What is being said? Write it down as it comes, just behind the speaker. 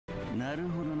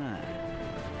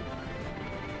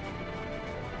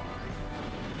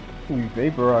We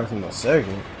vaporized in a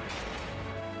second.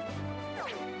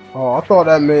 Oh, I thought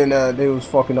that meant that they was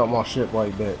fucking up my ship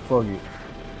like that. Fuck it.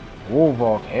 War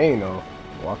volcano.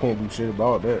 Well, I can't do shit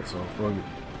about that, so fuck it.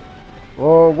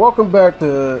 Well, welcome back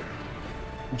to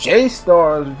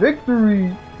J-Star's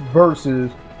Victory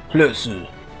versus Plessis.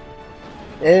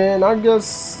 And I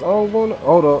guess I'm gonna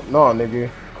hold up, nah, nigga,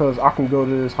 cause I can go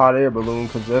to this hot air balloon,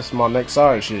 cause that's my next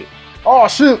side shit. Oh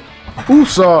shit,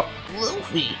 Usopp,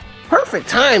 Luffy, perfect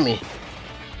timing.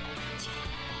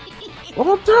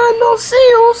 long time no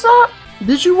see, Usopp.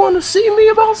 Did you want to see me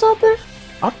about something?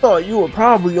 I thought you were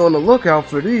probably on the lookout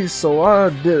for these, so I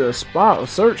did a spot of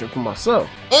searching for myself.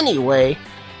 Anyway,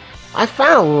 I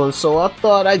found one, so I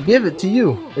thought I'd give it to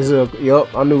you. Is it a,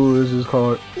 yup, I knew it was his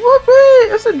card.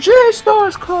 Whoopee, it's a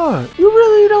J-Stars card. You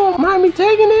really don't mind me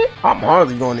taking it? I'm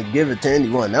hardly going to give it to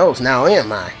anyone else now,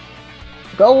 am I?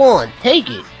 Go on, take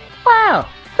it. Wow,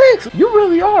 thanks. You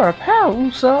really are a pal,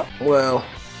 Usopp. Well,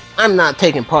 I'm not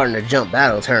taking part in the jump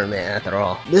battle tournament after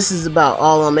all. This is about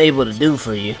all I'm able to do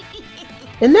for you.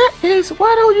 In that case,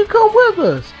 why don't you come with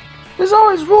us? There's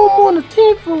always room on the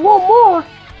team for one more.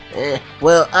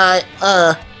 Well,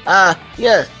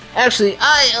 yes. Actually,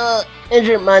 I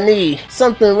injured my knee.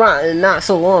 Something rotten not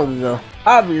so long ago.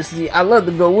 Obviously, I'd love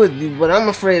to go with you, but I'm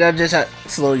afraid I just have to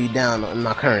slow you down in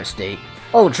my current state.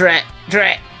 Oh, drat,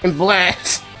 and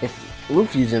blast! If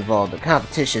Luffy's involved, the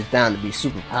competition is bound to be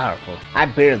super powerful. I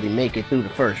barely make it through the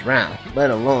first round,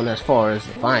 let alone as far as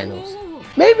the finals.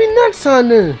 Maybe next time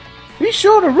then. Be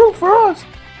sure to root for us.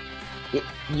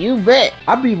 You bet.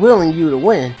 I'd be willing you to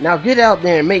win. Now get out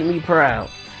there and make me proud.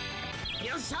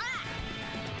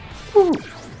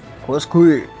 Let's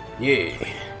quit. Yeah.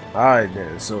 Alright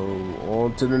then, so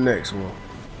on to the next one.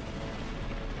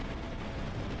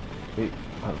 Hey,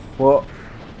 fuck.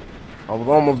 I was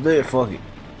almost there, fuck it.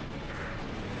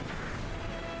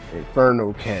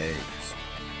 Inferno Caves.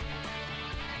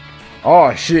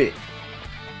 Oh shit.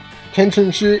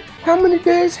 Kenshin shit. How many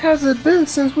days has it been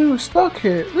since we were stuck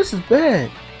here? This is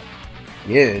bad.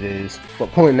 Yeah, it is.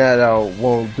 But pointing that out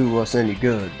won't do us any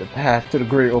good. The path to the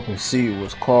great open sea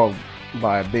was clogged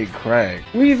by a big crag.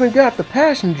 We even got the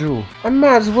passion jewel. I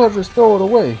might as well just throw it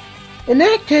away. In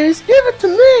that case, give it to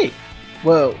me.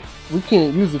 Well, we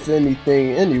can't use it for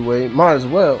anything anyway. Might as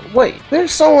well. Wait,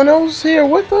 there's someone else here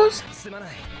with us?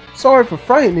 Sorry for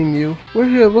frightening you. We're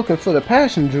here looking for the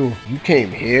passion jewel. You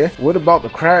came here? What about the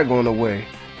crag on the way?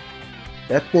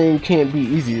 That thing can't be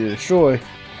easy to destroy.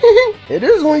 It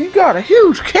is when you got a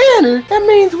huge cannon. That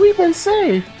means we've been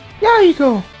saved.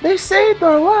 Yahiko, they saved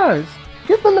our lives.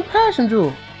 Get them the passion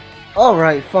jewel.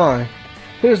 Alright, fine.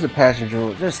 Here's the passion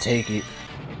jewel. Just take it.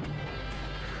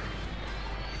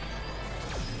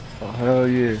 Oh, hell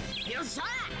yeah.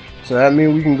 So that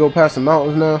means we can go past the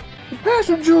mountains now? The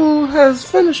passion jewel has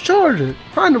finished charging.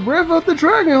 Trying to rev up the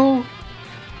dragon hole.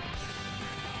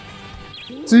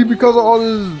 See, because of all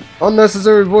this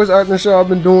unnecessary voice acting shit I've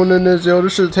been doing in this, yo,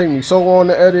 this should take me so long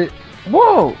to edit.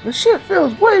 Whoa, the shit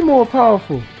feels way more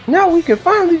powerful. Now we can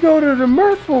finally go to the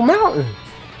Mirthful Mountains.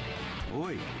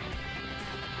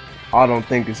 I don't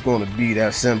think it's gonna be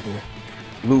that simple.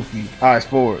 Luffy, eyes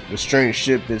forward. The strange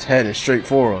ship is heading straight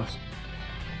for us.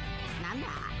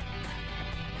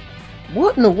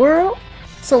 What in the world?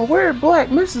 Some weird black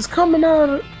mist is coming out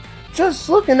of... Just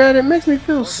looking at it makes me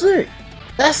feel sick.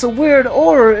 That's a weird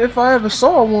aura if I ever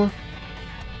saw one.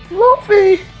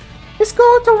 Luffy! It's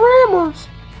going to ram us!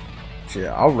 Shit,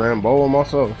 I'll Rambo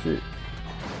myself, shit.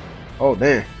 Oh,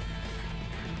 damn.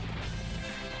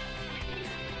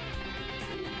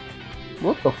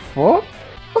 What the fuck?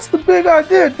 What's the big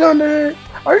idea, Dunderhead?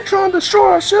 Are you trying to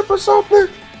destroy our ship or something?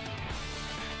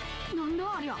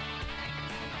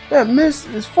 That mist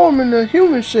is forming a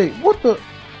human shape. What the?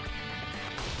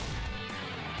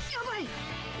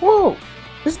 Whoa!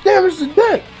 It's damaged the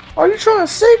deck. Are you trying to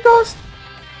sink us?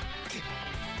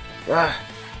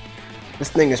 This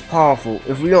thing is powerful.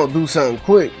 If we don't do something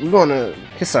quick, we're gonna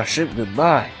kiss our ship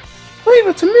goodbye. Leave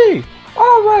it to me.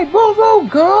 All right, Bozo,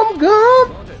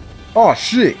 gum. Oh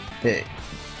shit! Hey,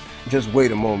 just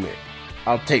wait a moment.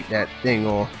 I'll take that thing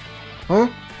on. Huh?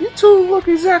 You two look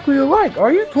exactly alike.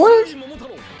 Are you twins?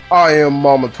 I am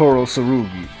Mamoru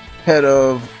Tsurugi, head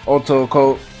of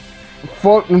Otoko.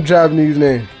 Fuck them Japanese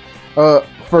name.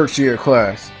 First year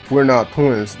class. We're not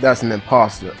twins. That's an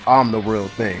imposter. I'm the real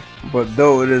thing. But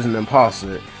though it is an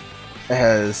imposter, it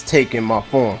has taken my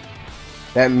form.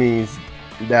 That means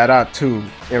that I too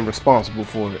am responsible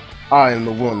for it. I am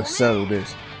the one to settle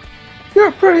this. You're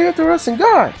a pretty interesting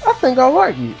guy. I think I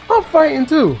like you. I'm fighting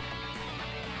too.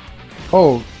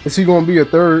 Oh, is he gonna be a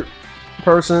third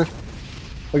person?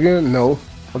 Again? No.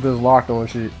 I'm just locked on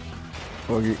shit.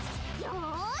 Fuck it.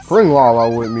 Bring Lala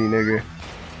with me, nigga.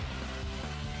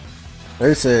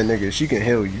 They said, nigga, she can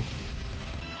heal you.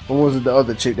 Or was it the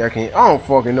other chick that came? I don't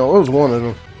fucking know. It was one of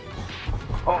them.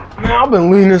 Oh, man, I've been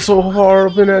leaning so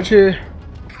hard up in that chair.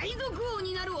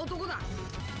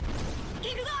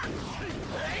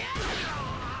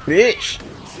 Bitch!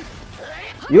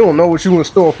 You don't know what you in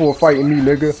store for fighting me,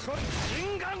 nigga.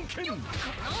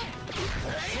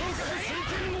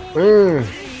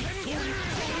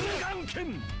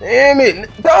 Damn it!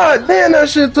 God damn, that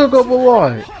shit took up a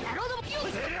lot.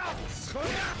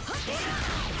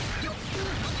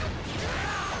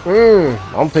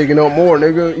 I'm taking up more,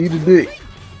 nigga. Eat a dick.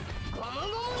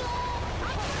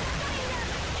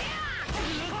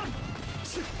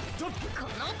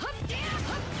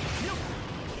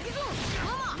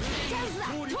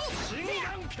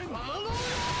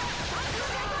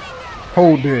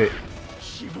 Hold it.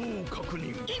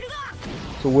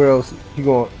 So where else he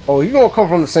going? Oh, he gonna come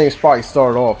from the same spot he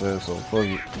started off in. So fuck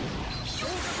it.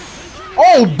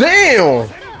 Oh damn!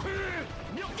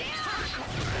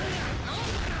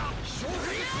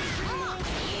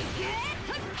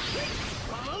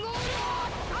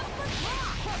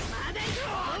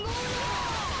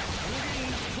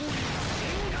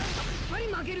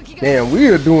 Damn, we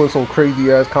are doing some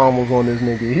crazy ass combos on this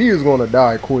nigga. He is gonna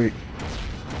die quick.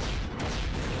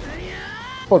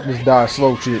 Fuck this die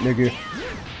slow shit, nigga.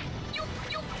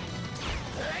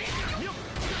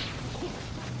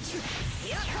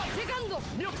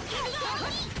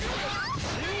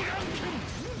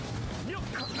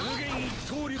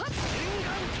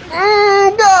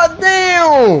 God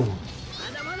damn!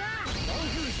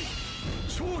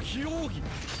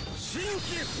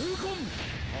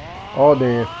 Oh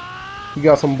damn. He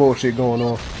got some bullshit going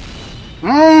on.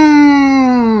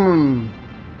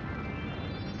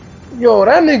 Yo,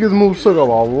 that nigga's move took up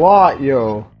a lot,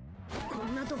 yo.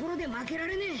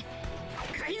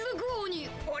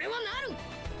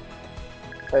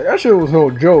 Hey, that shit was no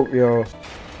joke, yo.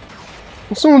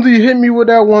 As soon as he hit me with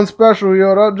that one special,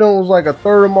 yo, that joint was like a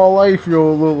third of my life,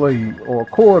 yo, or a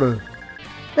quarter.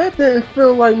 That didn't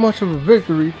feel like much of a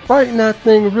victory. Fighting that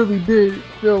thing really did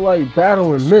feel like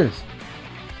battle and miss.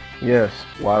 Yes,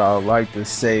 while I would like to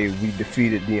say we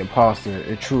defeated the imposter,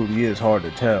 it truly is hard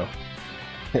to tell.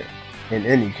 In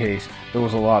any case, it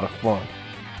was a lot of fun.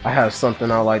 I have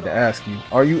something I'd like to ask you.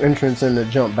 Are you interested in the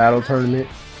jump battle tournament?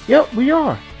 Yep, we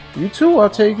are. You too, I'll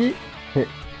take it.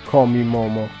 Call me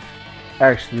Momo.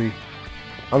 Actually,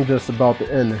 I'm just about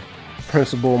to enter. The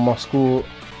principal of my school,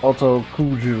 Oto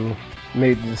Kuju,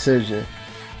 made the decision.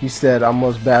 He said I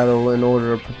must battle in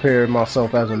order to prepare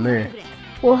myself as a man.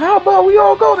 Well, how about we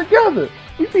all go together?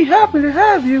 We'd be happy to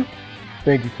have you.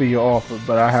 Thank you for your offer,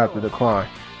 but I have to decline.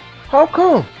 How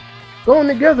come? Going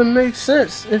together makes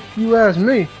sense if you ask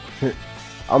me.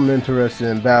 I'm interested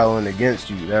in battling against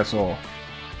you, that's all.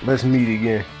 Let's meet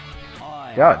again.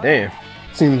 God damn.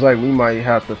 Seems like we might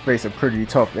have to face a pretty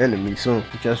tough enemy soon.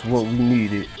 Just what we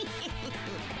needed.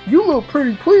 You look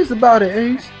pretty pleased about it,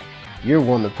 Ace. You're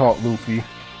one to talk, Luffy.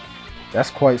 That's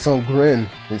quite some grin.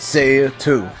 And Seiya,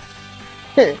 too.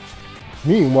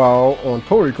 Meanwhile, on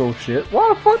Toriko's shit,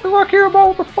 why the fuck do I care about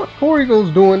what the fuck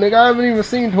Toriko's doing, nigga? I haven't even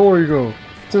seen Toriko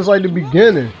since like the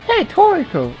beginning. Hey,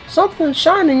 Toriko, something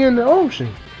shining in the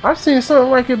ocean. I've seen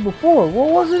something like it before. What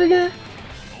was it again?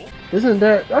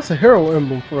 That's a hero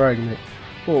emblem fragment.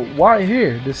 Well, why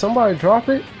here? Did somebody drop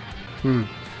it?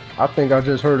 I think I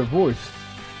just heard a voice.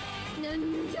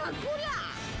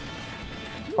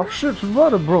 Our ship's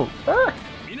rudder broke. Ah!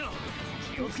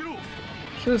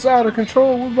 Shit's out of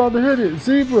control. We're about to hit it.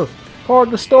 Zebra, hard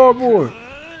to starboard.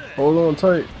 Hold on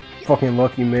tight. Fucking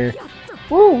lucky, man.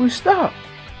 Whoa, we stopped.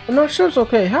 And our ship's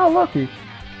okay. How lucky?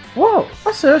 Whoa,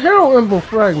 that's a hero emblem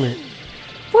fragment.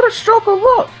 What a stroke of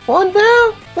luck. One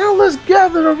down. Now let's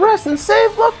gather the rest and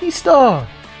save Lucky Star.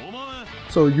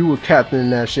 So you were captaining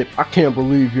that ship. I can't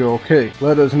believe you're okay.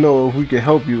 Let us know if we can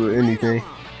help you with anything.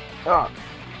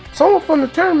 Someone from the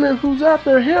tournament who's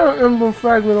after a hero emblem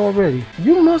fragment already.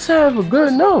 You must have a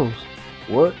good nose.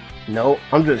 What? No,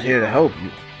 I'm just here to help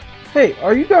you. Hey,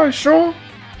 are you guys strong?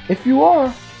 If you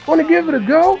are, want to give it a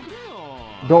go?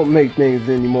 Don't make things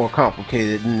any more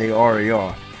complicated than they already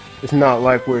are. It's not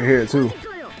like we're here too.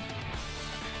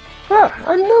 Ah,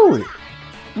 I knew it.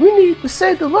 We need to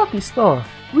save the Lucky Star.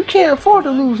 We can't afford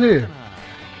to lose here.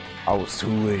 I was too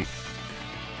late.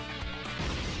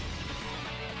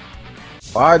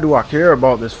 Why do I care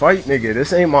about this fight, nigga?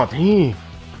 This ain't my team.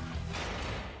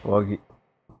 Well,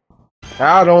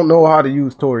 I don't know how to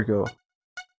use Toriko.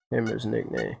 Him his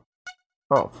nickname.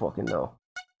 I don't fucking know.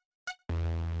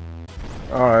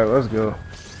 Alright, let's go.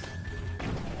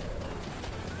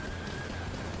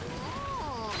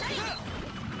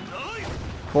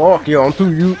 Fuck, yo, I'm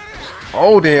too you.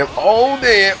 Oh, damn. Oh,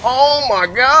 damn. Oh, my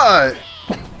God.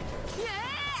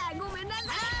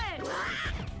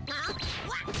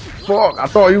 Fuck, I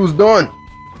thought he was done.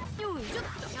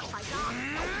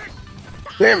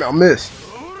 Damn it, I missed.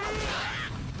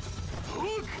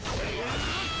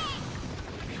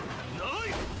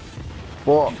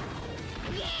 Fuck.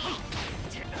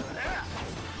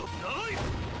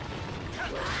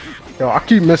 Yo, I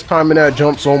keep mistiming that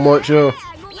jump so much, yo.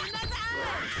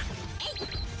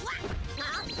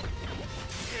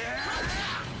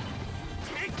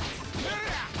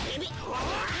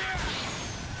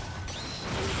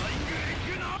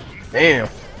 Damn.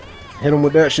 Hit him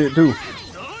with that shit too.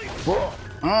 Fuck.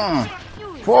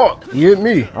 Fuck. He hit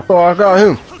me. I thought I got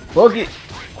him. Fuck it.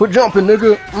 Quit jumping,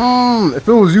 nigga. If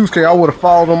it was Yusuke, I would have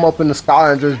followed him up in the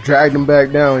sky and just dragged him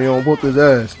back down, you know, whoop his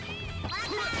ass.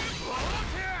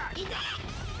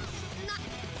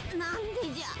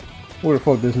 Where the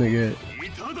fuck this nigga at?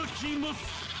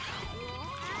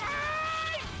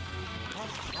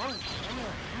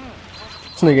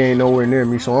 This nigga ain't nowhere near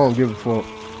me, so I don't give a fuck.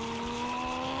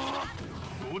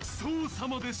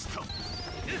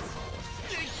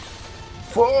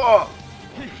 Fuck!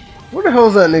 Where the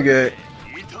hell's that nigga at?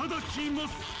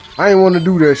 I ain't want to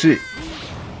do that shit.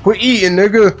 Quit eating,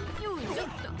 nigga.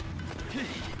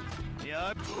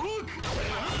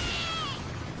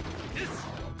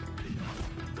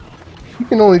 You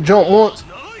can only jump once.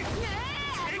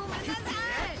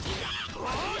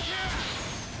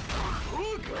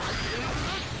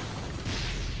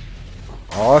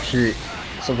 Oh shit.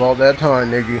 It's about that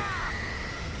time, nigga.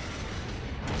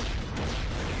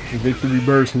 Victory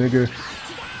burst, nigga.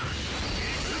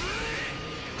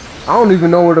 I don't even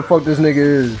know where the fuck this nigga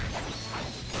is.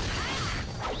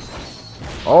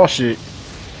 Oh shit.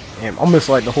 Damn, I missed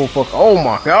like the whole fuck. Oh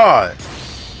my god.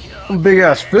 Some big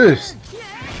ass fist.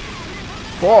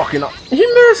 Fucking up. He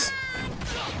missed.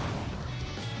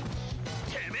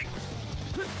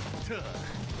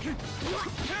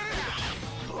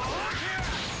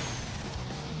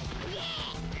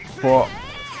 Fuck.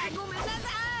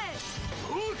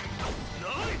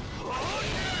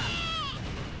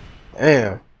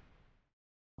 Damn.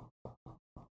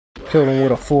 Killed him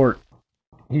with a fork.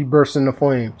 He burst into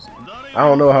flames. I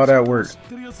don't know how that worked.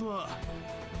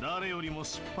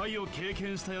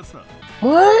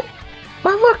 What?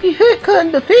 My lucky hit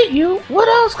couldn't defeat you. What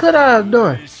else could I have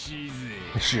done?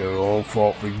 It's your own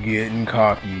fault for getting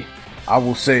cocky. I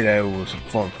will say that it was a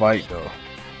fun fight though.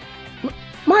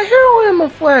 My hero ammo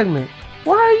fragment.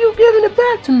 Why are you giving it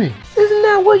back to me? Isn't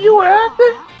that what you were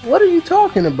after? What are you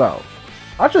talking about?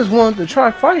 I just wanted to try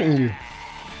fighting you.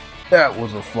 That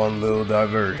was a fun little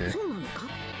diversion.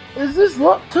 Is this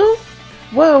luck too?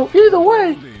 Well, either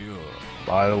way.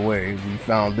 By the way, we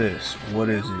found this. What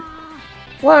is it?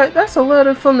 Why, that's a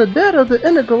letter from the dead of the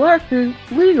Intergalactic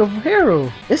League of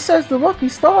Heroes. It says the Lucky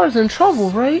Star is in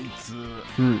trouble, right?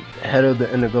 Head of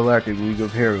the Intergalactic League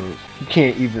of Heroes. You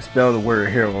can't even spell the word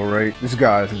hero, right? This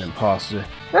guy is an imposter.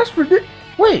 That's ridiculous.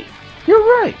 Wait, you're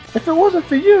right. If it wasn't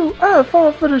for you, I'd have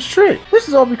fallen for this trick. This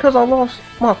is all because I lost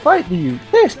my fight to you.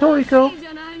 Thanks, Toriko.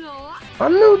 I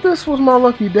knew this was my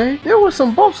lucky day. There were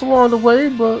some bumps along the way,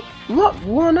 but luck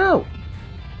won out.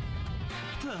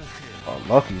 A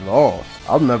lucky loss?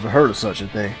 I've never heard of such a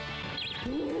thing.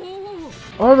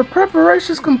 Are the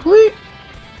preparations complete?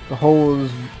 The hole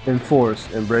is in force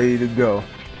and ready to go.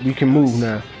 We can move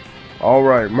now.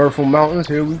 Alright, Myrtle Mountains,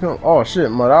 here we come. Oh shit,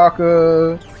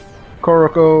 Madaka,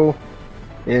 Kuroko,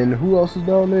 and who else is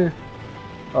down there?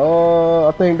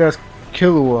 I think that's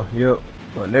Killua, yep.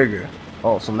 But nigga.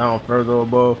 Oh, so now I'm further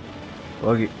above.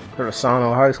 Look at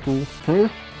Kurosano High School.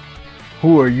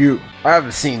 Who are you? I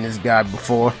haven't seen this guy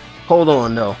before. Hold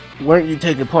on though. Weren't you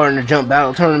taking part in the jump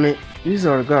battle tournament? These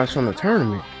are the guys from the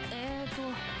tournament.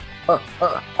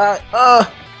 I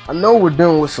know we're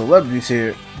dealing with celebrities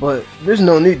here, but there's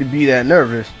no need to be that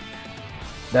nervous.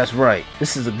 That's right.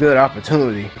 This is a good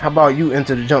opportunity. How about you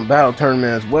enter the jump battle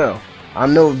tournament as well? I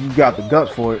know you got the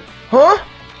guts for it. Huh?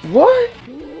 What?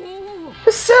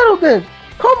 It's settled then.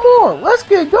 Come on, let's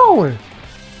get going.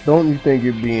 Don't you think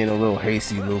you're being a little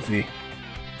hasty, Luffy?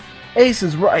 Ace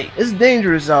is right. It's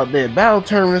dangerous out there. Battle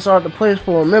tournaments aren't the place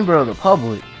for a member of the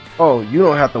public. Oh, you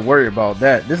don't have to worry about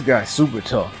that. This guy's super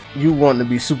tough. You want to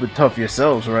be super tough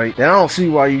yourselves, right? Then I don't see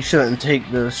why you shouldn't take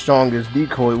the strongest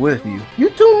decoy with you. You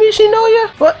too,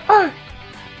 Nishinoya? But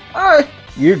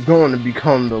You're going to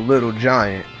become the little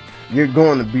giant. You're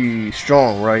going to be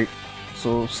strong, right?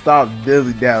 So stop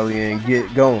dilly-dallying and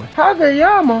get going.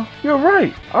 Kageyama, you're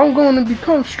right. I'm going to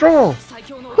become strong.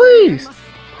 Please,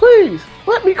 please,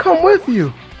 let me come with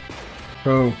you.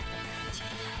 Oh.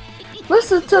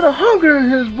 Listen to the hunger in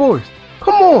his voice.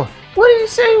 Come on, what do you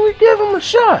say we give him a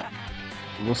shot?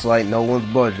 Looks like no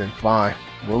one's budging. Fine,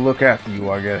 we'll look after you,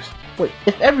 I guess. Wait,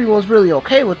 if everyone's really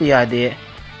okay with the idea,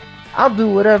 I'll do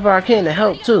whatever I can to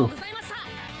help too.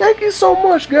 Thank you so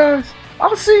much, guys.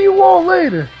 I'll see you all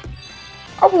later.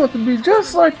 I want to be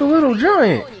just like the little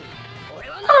giant.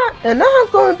 And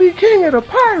I'm going to be king of the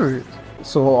pirates.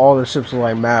 So all the ships are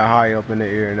like mad high up in the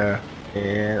air now.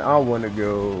 And I want to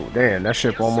go... Damn, that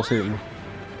ship almost hit me.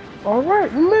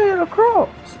 Alright, we made it across.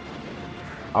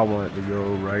 I wanted to go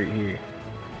right here.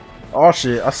 Oh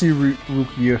shit, I see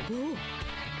Rukia.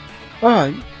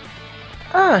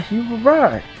 You've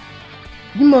arrived.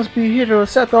 You must be here to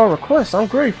accept our requests. I'm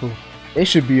grateful. They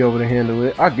should be able to handle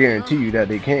it. I guarantee you that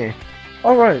they can.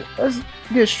 Alright, let's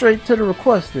get straight to the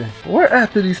request then. We're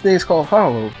after these things called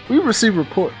Hollow. We receive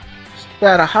reports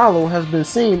that a Hollow has been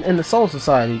seen in the Soul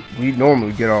Society. We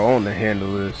normally get our own to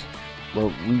handle this,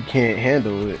 but we can't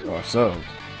handle it ourselves.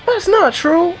 That's not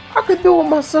true. I could do it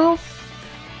myself.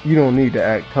 You don't need to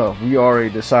act tough. We already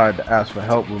decided to ask for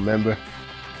help, remember?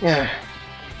 Yeah.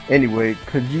 Anyway,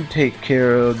 could you take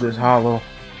care of this Hollow?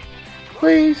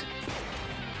 Please?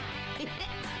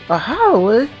 A Hollow,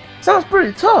 eh? Sounds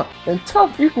pretty tough, and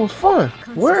tough equals fun.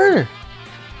 We're in.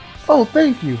 Oh,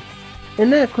 thank you. In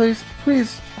that case,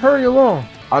 please hurry along.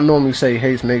 I normally say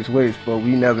haste makes waste, but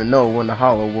we never know when the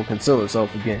Hollow will conceal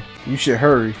itself again. You should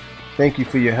hurry. Thank you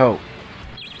for your help.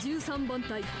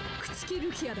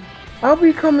 I'll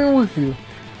be coming with you.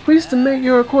 Pleased to make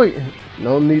your acquaintance.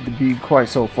 No need to be quite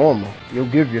so formal. You'll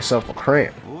give yourself a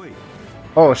cramp.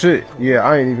 Oh shit, yeah,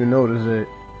 I ain't even noticed that.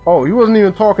 Oh, he wasn't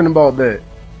even talking about that.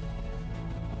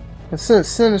 And since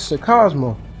Sinister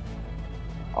Cosmo.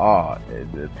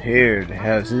 It appeared,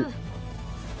 has it?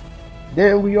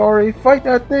 Didn't we already fight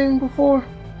that thing before?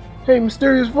 Hey,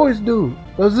 mysterious voice dude,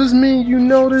 does this mean you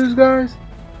know these guys?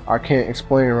 I can't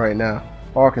explain right now.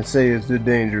 All I can say is they're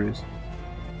dangerous.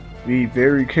 Be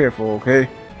very careful, okay?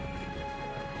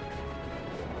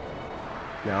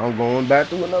 Now I'm going back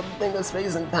to another thing of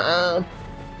space and time.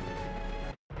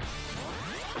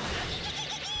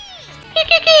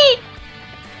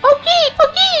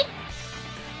 Okay.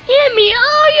 Give me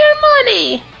all your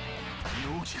money.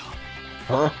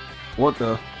 Huh? What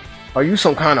the? Are you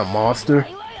some kind of monster?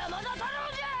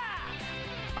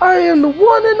 I am the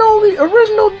one and only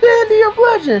original dandy of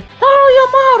legend, Taro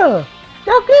Yamada.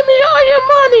 Now give me all your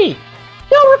money.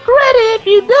 You'll regret it if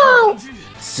you don't.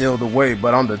 Sealed away,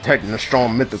 but I'm detecting a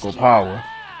strong mythical power.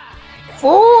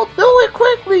 Fool, do it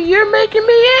quickly. You're making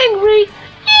me angry.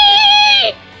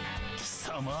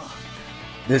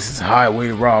 This is highway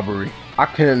robbery. I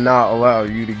cannot allow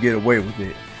you to get away with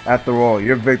it. After all,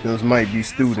 your victims might be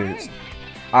students.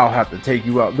 I'll have to take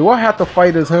you out. Do I have to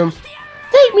fight as him?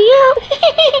 Take me out.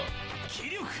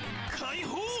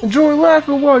 Enjoy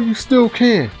laughing while you still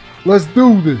can. Let's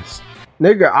do this.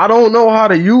 Nigga, I don't know how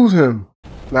to use him.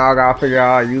 Now I gotta figure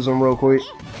out how to use him real quick.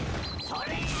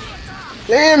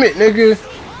 Damn it, nigga.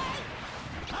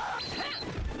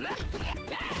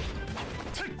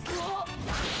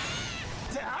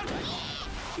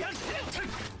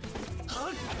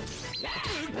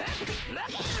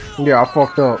 Yeah, I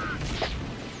fucked up.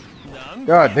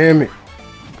 God damn it.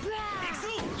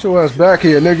 Get your ass back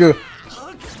here, nigga.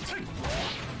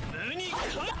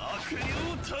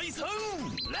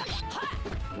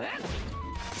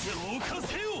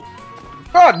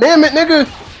 God damn it, nigga.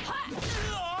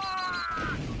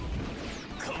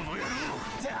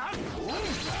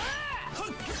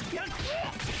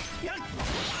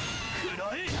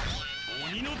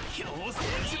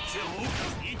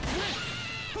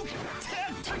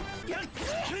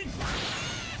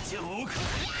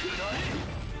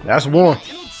 That's one.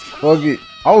 Fuck it.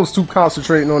 I was too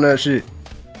concentrating on that shit.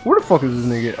 Where the fuck is this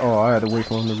nigga? Oh, I had to wait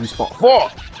for him to respawn.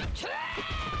 Fuck!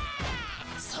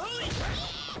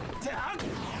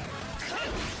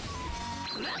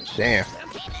 Damn.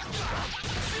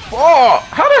 Oh,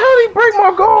 how the hell did he break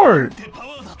my guard?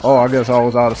 Oh, I guess I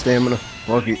was out of stamina.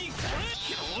 Fuck it.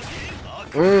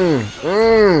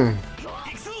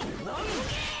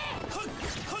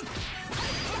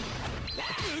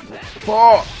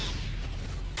 Fuck.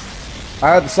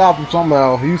 I had to stop him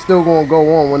somehow. He's still gonna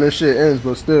go on when this shit ends,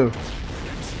 but still.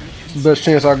 It's the best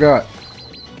chance I got.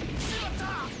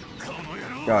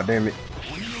 God damn it.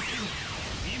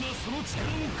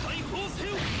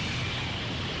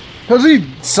 Cause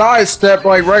he sidestepped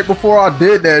like right before I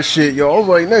did that shit, yo. I was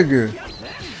like, nigga.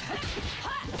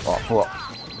 Oh fuck.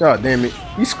 God damn it.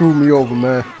 He screwed me over,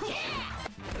 man.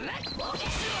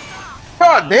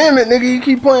 God damn it, nigga. You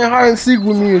keep playing hide and seek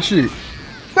with me and shit.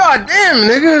 God damn,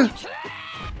 nigga.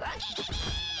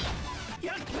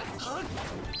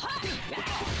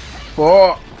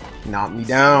 Fuck! Knock me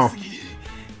down.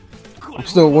 I'm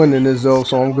still winning this though,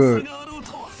 so I'm good.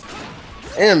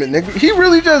 Damn it, nigga. He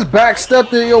really just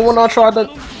backstepped it, yo, when I tried to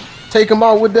take him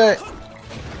out with that.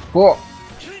 Fuck.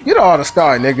 Get out of the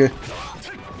sky, nigga.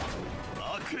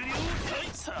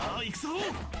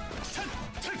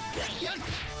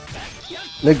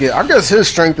 Nigga, I guess his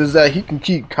strength is that he can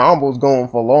keep combos going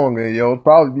for longer, yo.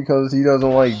 Probably because he doesn't,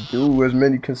 like, do as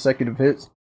many consecutive hits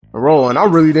in a row. And I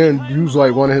really didn't use,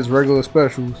 like, one of his regular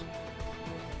specials.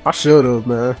 I should've,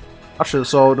 man. I should've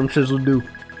saw what them shits would do.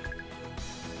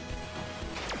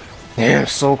 Damn,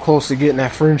 so close to getting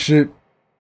that friendship.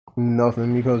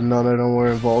 Nothing, because none of them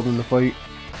were involved in the fight.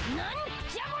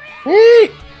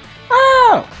 Eee!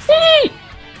 Oh! Eee!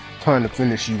 Time to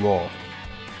finish you off.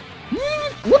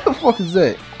 What the fuck is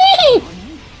that?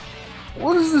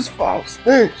 What is this foul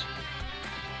stench?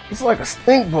 It's like a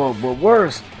stink bug, but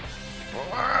worse.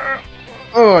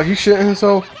 Oh, he shitting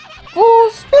himself.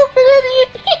 Oh, stupid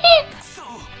idiot!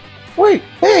 Wait,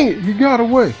 dang it, he got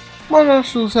away. My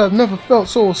nostrils have never felt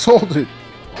so assaulted.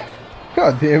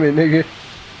 God damn it, nigga.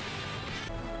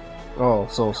 Oh,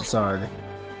 Soul Society.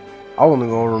 I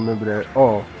wasn't gonna remember that.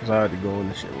 Oh, because I had to go in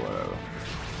the shit, whatever.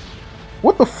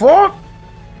 What the fuck?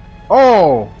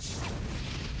 Oh,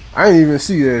 I didn't even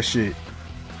see that shit.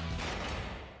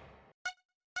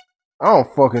 I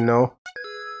don't fucking know.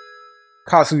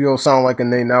 Katsuyo sound like a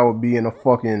name that would be in a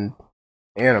fucking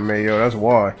anime, yo. That's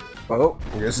why. Oh,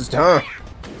 I guess it's time.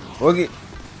 Look it.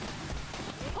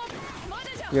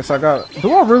 Guess I got it.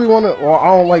 Do I really want to? Well, I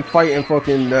don't like fighting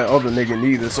fucking that other nigga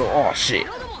neither. So, oh shit.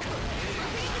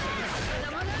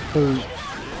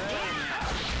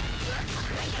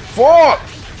 Fuck!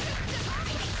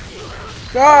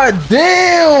 God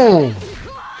damn!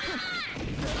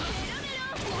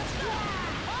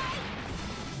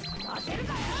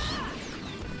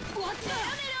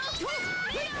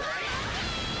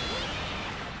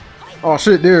 Oh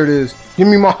shit, there it is. Give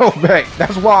me my health back.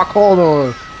 That's why I called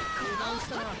on.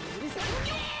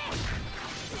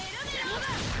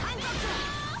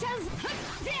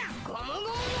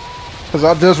 Cause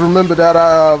I just remember that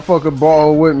I fucking brought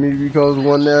her with me because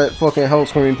when that fucking health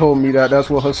screen told me that that's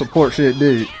what her support shit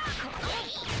did.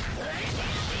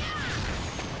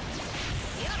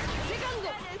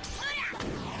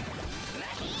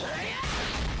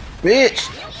 Bitch!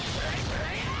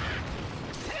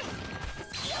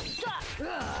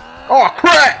 Oh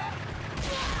crap!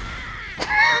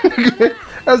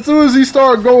 As soon as he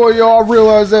started going, yo, I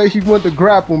realized that he went to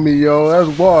grapple me, yo.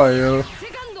 That's why, yo.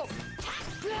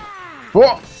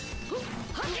 Fuck!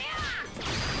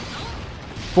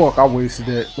 Fuck, I wasted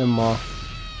that. Never mind.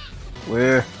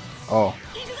 Where? Oh.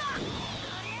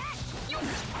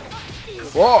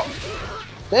 Fuck!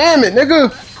 Damn it, nigga!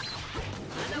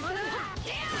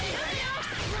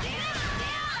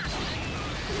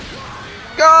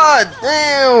 God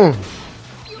damn!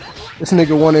 This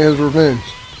nigga wanted his revenge.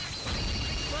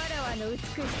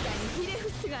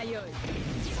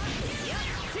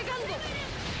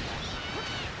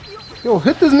 Yo,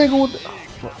 hit this nigga with the...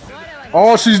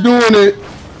 Oh, she's doing it.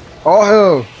 Oh,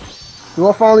 hell. Do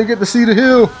I finally get to see the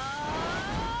hill?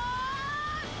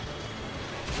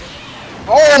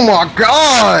 Oh my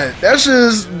god! That shit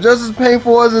is just as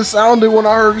painful as it sounded when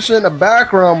I heard the shit in the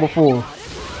background before.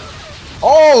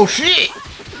 Oh, shit!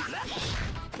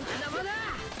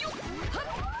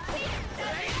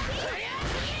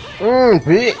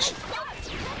 Bitch.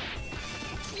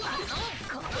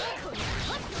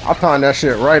 I timed that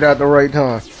shit right at the right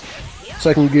time.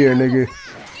 Second gear, nigga.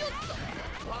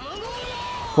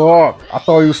 Fuck. I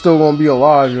thought he was still gonna be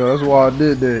alive, yo. That's why I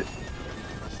did that.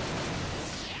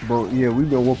 But yeah, we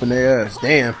been whooping their ass.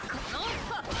 Damn.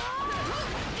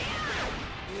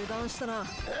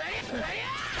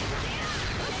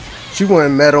 She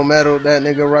went metal that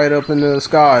nigga right up in the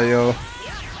sky, yo.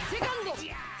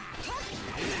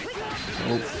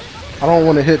 I don't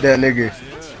want to hit that nigga.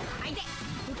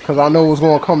 Cause I know what's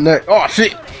gonna come next. Oh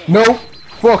shit! Nope!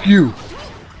 Fuck you!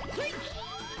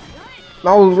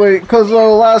 I was waiting, cause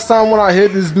last time when I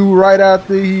hit this dude right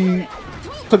after he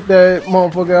took that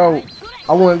motherfucker out,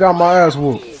 I went and got my ass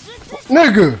whooped.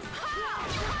 Nigga!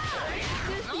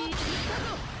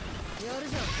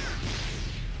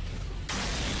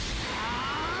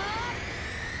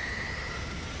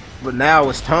 But now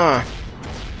it's time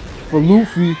for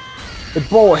Luffy. If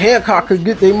bro Hancock could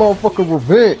get their motherfucking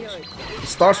revenge. It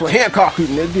starts with Hancock,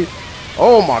 nigga.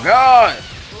 Oh my god.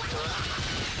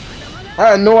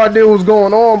 I had no idea what was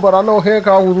going on, but I know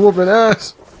Hancock was whooping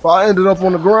ass. But I ended up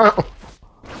on the ground.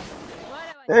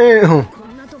 Damn.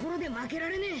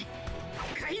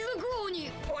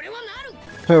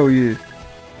 Hell yeah.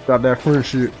 Got that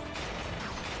friendship.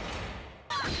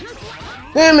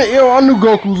 Damn it, yo, I knew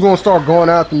Goku was gonna start going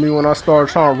after me when I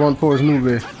started trying to run towards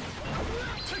Nube.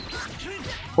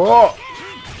 Oh!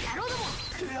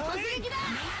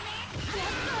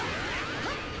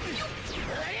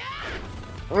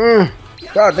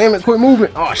 God damn it, quit moving!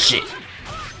 Oh shit!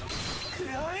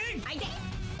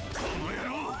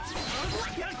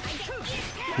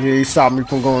 Yeah, he stopped me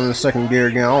from going in the second gear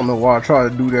again. I don't know why I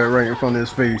tried to do that right in front of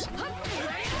his face.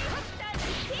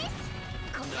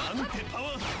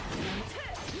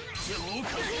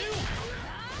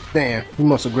 Damn, he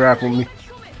must have grappled me.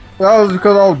 That was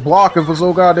because I was blocking for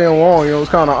so goddamn long, yo. It was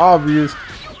kind of obvious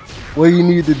what he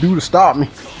needed to do to stop me.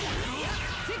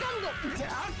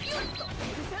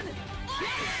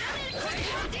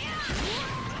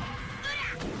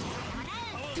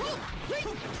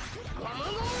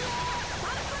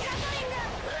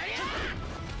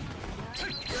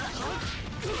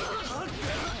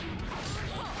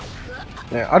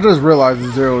 Yeah, I just realized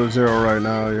it's 0-0 right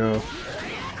now, yo.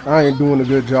 I ain't doing a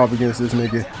good job against this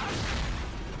nigga.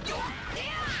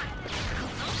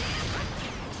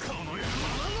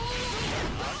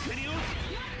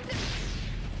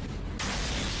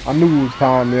 I knew it was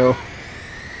time, yo.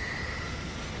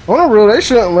 On the real, they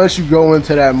shouldn't let you go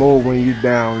into that mode when you're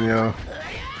down, yo.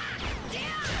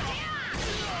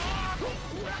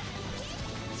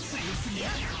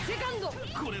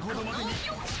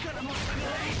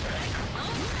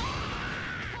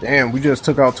 Damn, we just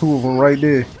took out 2 of them right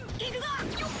there.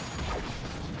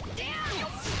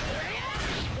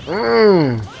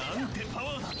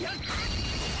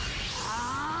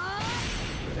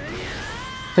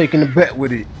 Taking the bet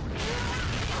with it.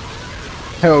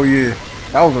 Hell yeah.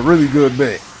 That was a really good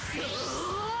bet.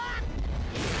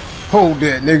 Hold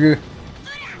that, nigga.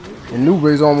 And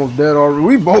Nube's almost dead already.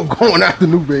 We both going after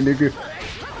Nube, nigga.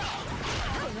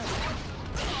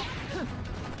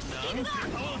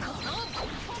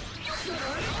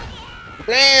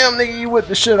 Damn, nigga, you whipped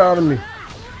the shit out of me.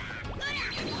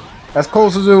 As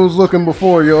close as it was looking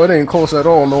before, yo, it ain't close at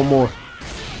all no more.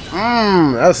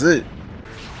 That's it.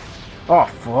 Oh,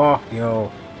 fuck,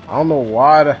 yo. I don't know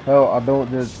why the hell I don't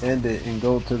just end it and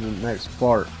go to the next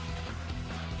part.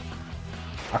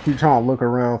 I keep trying to look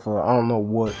around for I don't know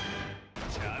what.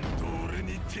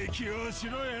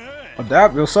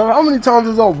 Adapt yourself? How many times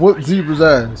has I whooped Zebra's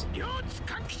ass?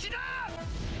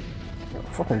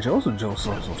 Fucking Joseph sounds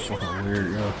so fucking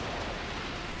weird, yo.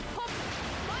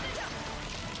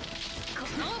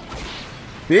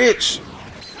 Bitch!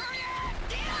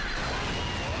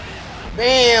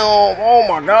 Damn! Oh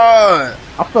my god!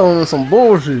 I fell into some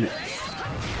bullshit.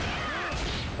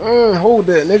 Hold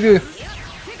that, nigga.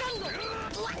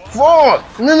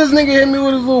 Fuck! And then this nigga hit me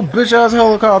with his little bitch ass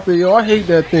helicopter, yo. I hate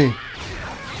that thing.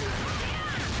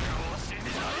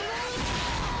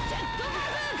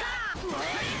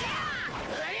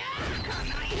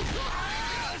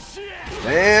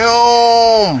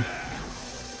 Damn!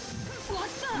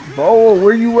 Boa,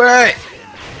 where you at?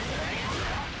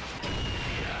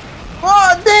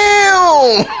 Oh,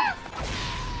 damn!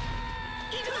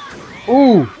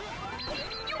 Ooh.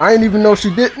 I didn't even know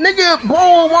she did. Nigga,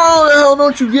 Boa, why the hell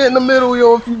don't you get in the middle,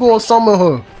 yo, if you gonna summon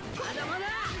her?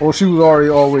 Well, she was already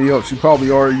all the way up. She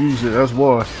probably already used it. That's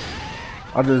why.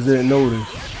 I just didn't notice.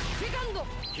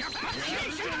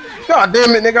 God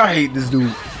damn it, nigga. I hate this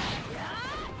dude.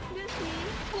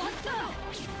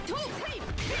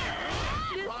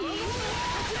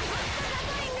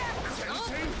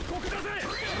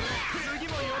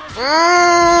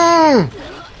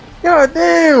 God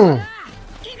damn!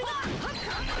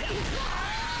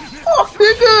 Fuck,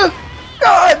 nigga!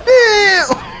 God damn!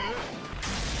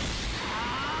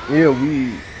 Yeah,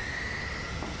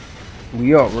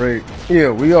 we up, right? Yeah,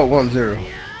 we up 1-0.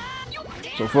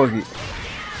 So fuck it.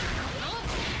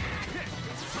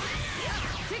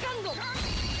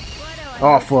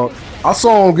 Oh fuck! I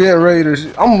saw him getting ready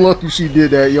to. I'm lucky she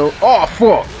did that, yo. Oh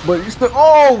fuck! But you still.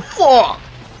 Oh fuck!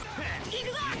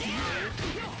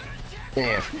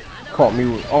 Damn, caught me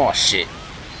with. Oh shit!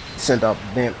 Sent out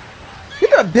the damn. Get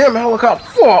that damn helicopter!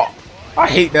 Fuck! I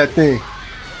hate that thing.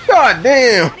 God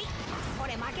damn!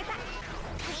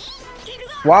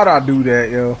 Why'd I do that,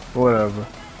 yo? Whatever.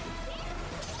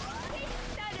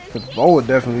 Cause Boa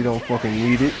definitely don't fucking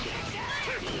need it.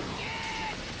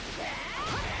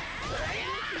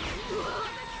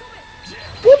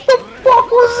 What the fuck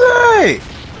was that?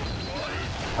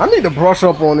 I need to brush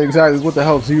up on exactly what the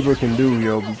hell Zebra can do,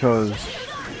 yo, because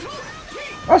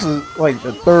that's like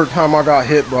the 3rd time I got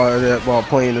hit by that while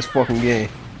playing this fucking game.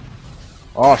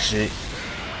 Oh shit.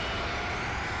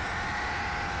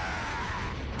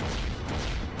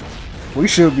 We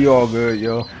should be all good,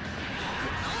 yo.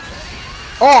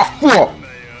 Oh fuck!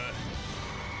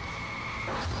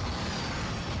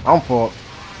 I'm fucked.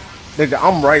 Nigga,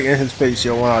 I'm right in his face,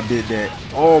 yo, when I did that.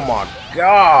 Oh my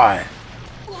god.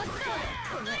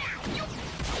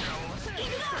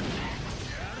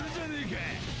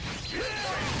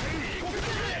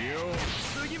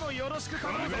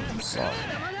 Sorry.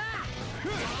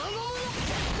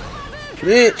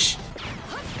 Bitch.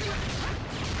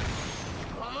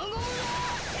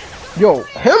 Yo,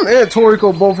 him and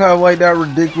Toriko both have like that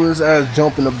ridiculous ass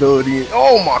jumping ability.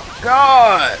 Oh my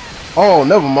god. Oh,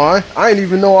 never mind. I didn't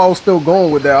even know I was still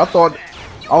going with that. I thought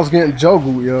I was getting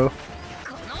juggled, yo.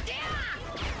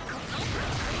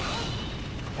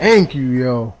 Thank you,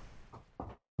 yo.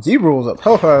 Zebra was a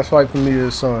tough ass fight for me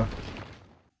this time.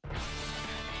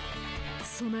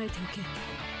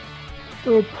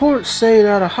 The reports say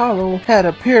that a hollow had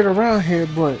appeared around here,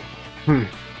 but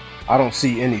I don't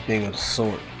see anything of the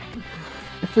sort.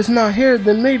 If it's not here,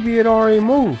 then maybe it already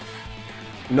moved.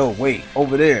 No, wait,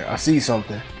 over there, I see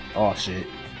something. Oh shit.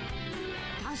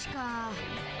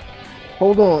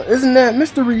 Hold on, isn't that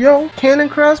Mr. Ryo, Cannon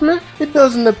Craftsman? It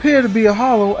doesn't appear to be a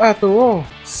hollow after all.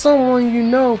 Someone you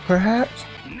know, perhaps?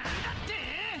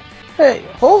 Hey,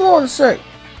 hold on a sec.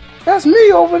 That's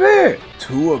me over there.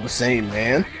 Two of the same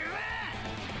man?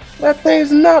 That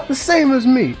thing's not the same as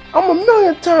me. I'm a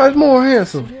million times more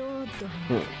handsome.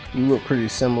 You look pretty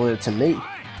similar to me.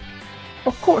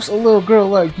 Of course a little girl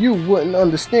like you wouldn't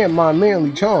understand my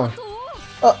manly charm.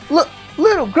 Look,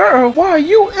 little girl, why are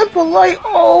you impolite?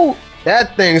 Oh,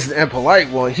 that thing's the impolite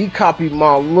one. He copied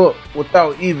my look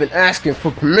without even asking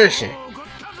for permission.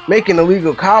 Making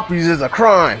illegal copies is a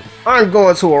crime. I'm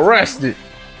going to arrest it.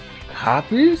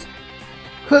 Copies?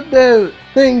 Could that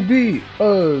thing be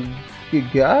a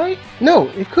guy? No,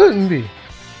 it couldn't be.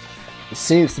 It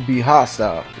seems to be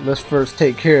hostile. Let's first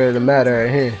take care of the matter at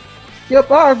hand. Yep,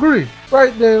 I agree.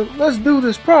 Right then, let's do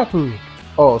this properly.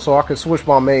 Oh, so I can switch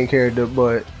my main character,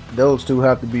 but those two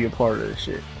have to be a part of this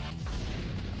shit.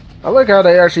 I like how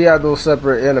they actually have those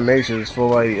separate animations for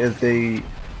like if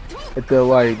they're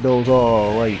like those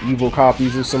like evil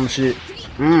copies or some shit.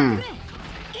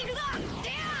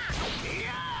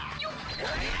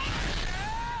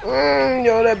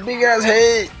 Yo, that big ass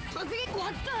head.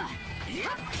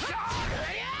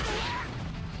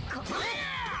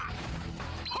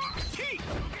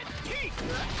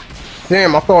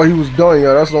 Damn, I thought he was done,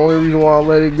 yo. That's the only reason why I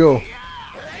let it go.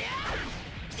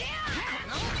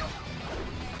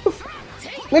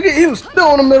 Nigga, he was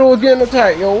still in the middle of getting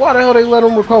attacked, yo. Why the hell they let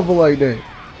him recover like that?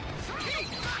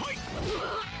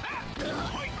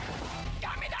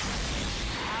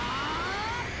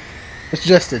 It's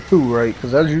just a two, right?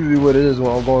 Because that's usually what it is when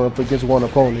I'm going up against one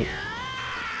opponent.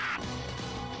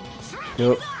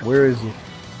 Yep, where is he?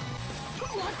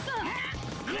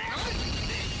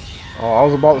 Oh, I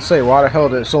was about to say, why the hell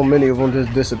did so many of them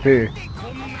just disappear?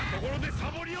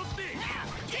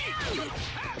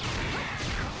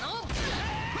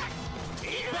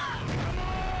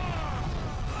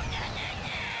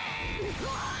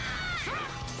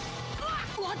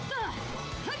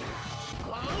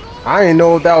 I didn't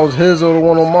know if that was his or the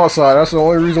one on my side. That's the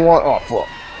only reason why. Oh, fuck.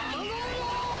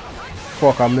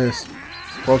 Fuck, I missed.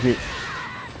 Fuck it.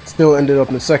 Still ended up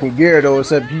in the second gear, though,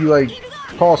 except he, like,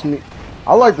 cost me.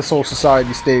 I like the Soul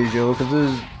Society stage, yo, because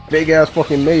this is big ass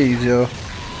fucking maze, yo.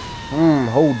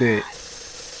 Hold it.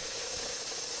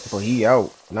 But he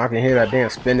out. And I can hear that damn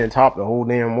spinning top the whole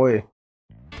damn way.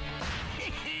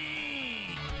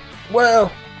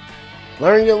 Well,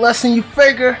 learn your lesson, you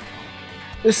faker.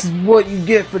 This is what you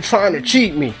get for trying to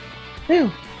cheat me.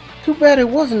 Phew, too bad it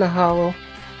wasn't a hollow.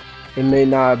 It may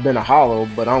not have been a hollow,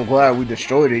 but I'm glad we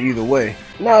destroyed it either way.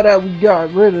 Now that we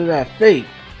got rid of that fate,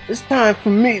 it's time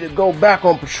for me to go back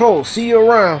on patrol. See you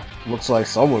around. Looks like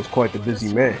someone's quite the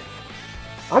busy man.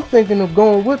 I'm thinking of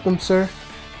going with them, sir.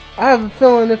 I have a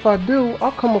feeling if I do,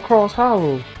 I'll come across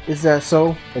hollows. Is that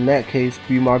so? In that case,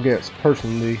 be my guest.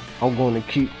 Personally, I'm going to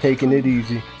keep taking it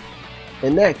easy.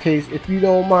 In that case, if you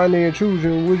don't mind the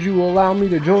intrusion, would you allow me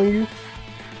to join you?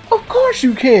 Of course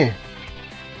you can!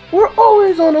 We're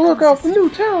always on the lookout for new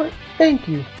talent. Thank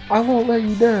you. I won't let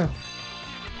you down.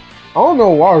 I don't know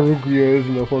why Rukia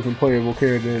isn't a fucking playable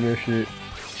character in this shit.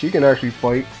 She can actually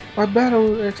fight. My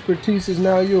battle expertise is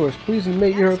now yours. Please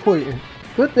make your acquaintance.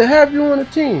 Good to have you on the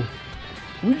team.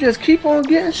 You just keep on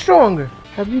getting stronger.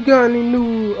 Have you got any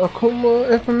new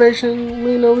Akuma information,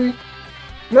 Lena Lee?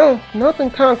 No, nothing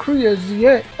concrete as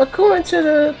yet. According to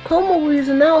the Komawee's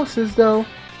analysis though,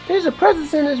 there's a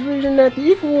presence in this region that the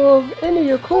equal of any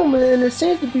Akuma and it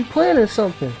seems to be planning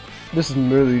something. This is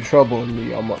merely troubling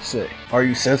me, I must say. Are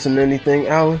you sensing anything,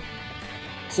 Alan?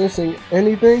 Sensing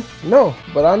anything? No,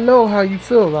 but I know how you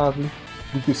feel, Avi.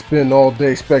 We could spend all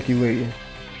day speculating.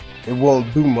 It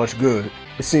won't do much good.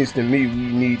 it seems to me we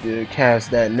need to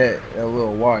cast that net a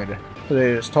little wider. So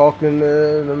they're just talking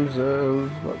to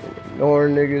themselves,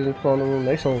 ignoring niggas in front of them.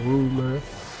 They so rude, man.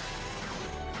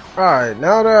 Alright,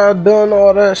 now that I've done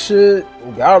all that shit,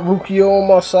 got Rukio on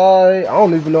my side. I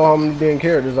don't even know how many damn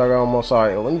characters I got on my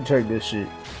side. Let me check this shit.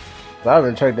 I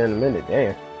haven't checked in a minute,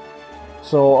 damn.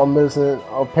 So I'm missing,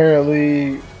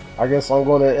 apparently, I guess I'm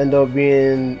going to end up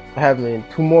having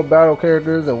 2 more battle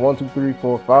characters and 1, 2, 3,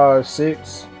 4, 5,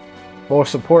 6 more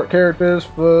support characters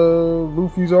for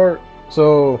Luffy's arc.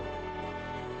 So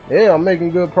yeah, I'm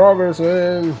making good progress,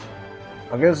 man.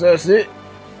 I guess that's it.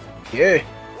 Yeah.